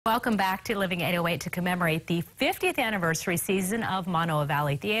Welcome back to Living 808 to commemorate the 50th anniversary season of Manoa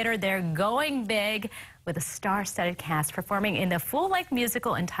Valley Theater. They're going big with a star-studded cast performing in the full-length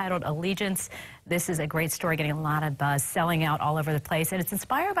musical entitled Allegiance. This is a great story, getting a lot of buzz, selling out all over the place, and it's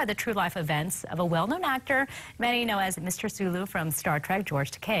inspired by the true-life events of a well-known actor, many know as Mr. Zulu from Star Trek, George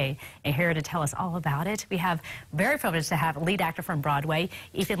Takei. And here to tell us all about it, we have very privileged to have lead actor from Broadway,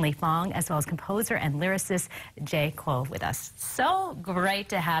 Ethan Lee Fong, as well as composer and lyricist Jay Kuo with us. So great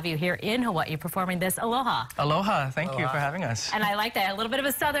to have you here in Hawaii performing this. Aloha. Aloha. Thank you for having us. And I like that, a little bit of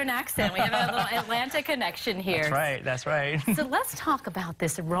a southern accent. We have a little Atlantic connection here. That's right, that's right. So let's talk about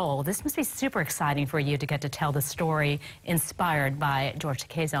this role. This must be super exciting for you to get to tell the story inspired by George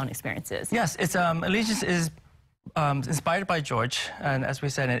Takei's own experiences. Yes, it's Allegiance is inspired by George, and as we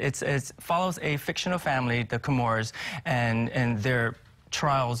said, it follows a fictional family, the Comores, and their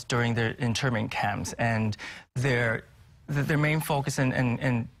trials during their internment camps, and their main focus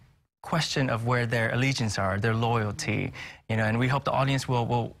and question of where their allegiance are, their loyalty, you know, and we hope the audience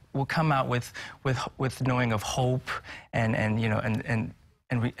will come out with knowing of hope and you know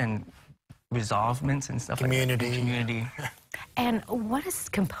and resolvements and stuff community. Like that. Community. And what is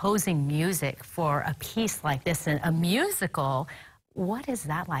composing music for a piece like this, a musical? What is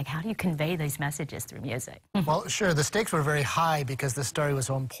that like? How do you convey these messages through music? Well, sure, the stakes were very high because the story was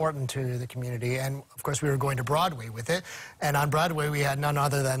so important to the community, and of course we were going to Broadway with it. And on Broadway we had none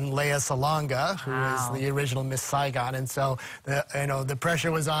other than Lea Salonga, who was the original Miss Saigon, and so the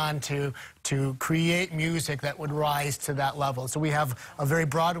pressure was on to create music that would rise to that level. So we have a very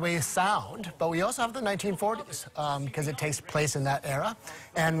Broadway sound, but we also have the 1940s because it takes place in that era,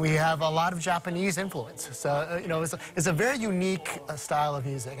 and we have a lot of Japanese influence. So it's a very unique style of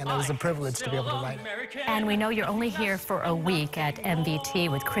music, and it was a privilege to be able to write it. And we know you're only here for a week at MVT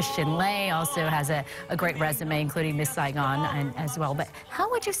with Christian Lay, also has a great resume, including Miss Saigon as well. But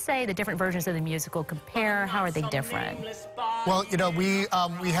how would you say the different versions of the musical compare? How are they different? Well,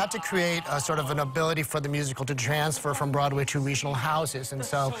 we had to create a sort of an ability for the musical to transfer from Broadway to regional houses, and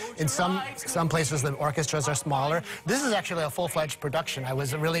so in some places the orchestras are smaller. This is actually a full-fledged production. I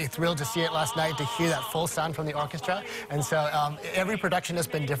was really thrilled to see it last night, to hear that full sound from the orchestra, and so every production has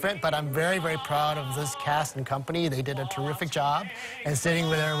been different, but I'm very, very proud of this cast and company. They did a terrific job, and sitting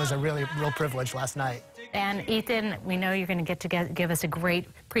there was a real privilege last night. And Ethan, we know you're going to get to give us a great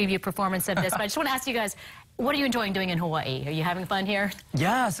preview performance of this, but I just want to ask you guys, what are you enjoying doing in Hawaii? Are you having fun here?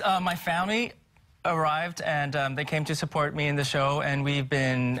 Yes, my family arrived, and they came to support me in the show, and we've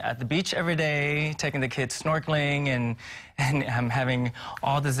been at the beach every day, taking the kids snorkeling, and I'm having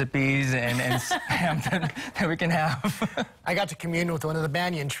all the zippies and that we can have. I got to commune with one of the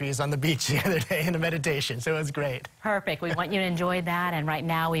banyan trees on the beach the other day in a meditation, so it was great. Perfect. We want you to enjoy that, and right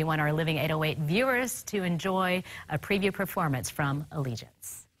now we want our Living 808 viewers to enjoy a preview performance from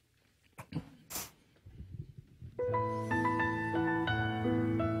Allegiance.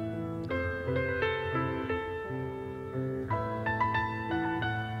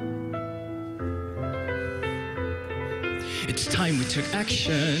 It's time we took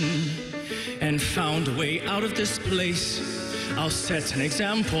action and found a way out of this place. I'll set an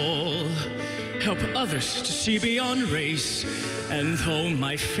example, help others to see beyond race. And though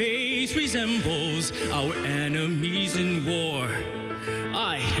my face resembles our enemies in war,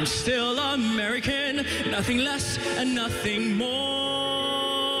 I am still American, nothing less and nothing more.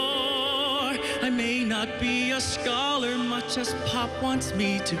 I may not be a scholar much as Pop wants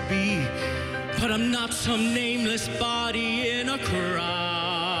me to be, but I'm not some nameless body in a crowd.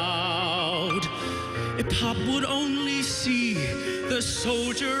 If Pop would only see the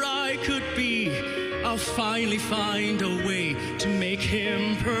soldier I could be, I'll finally find a way to make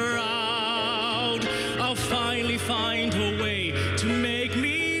him proud. I'll finally find a way to make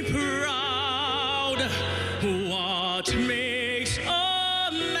me proud. What makes a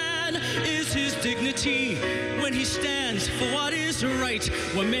man is his dignity when he stands for what is right.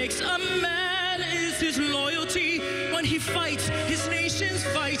 What makes a man is his loyalty when he fights his nation's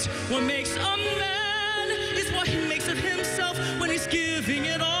fight. What makes a man is what he makes of himself when he's giving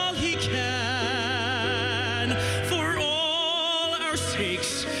it all he can. For all our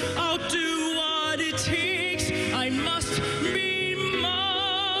sakes, I'll do what it takes. I must be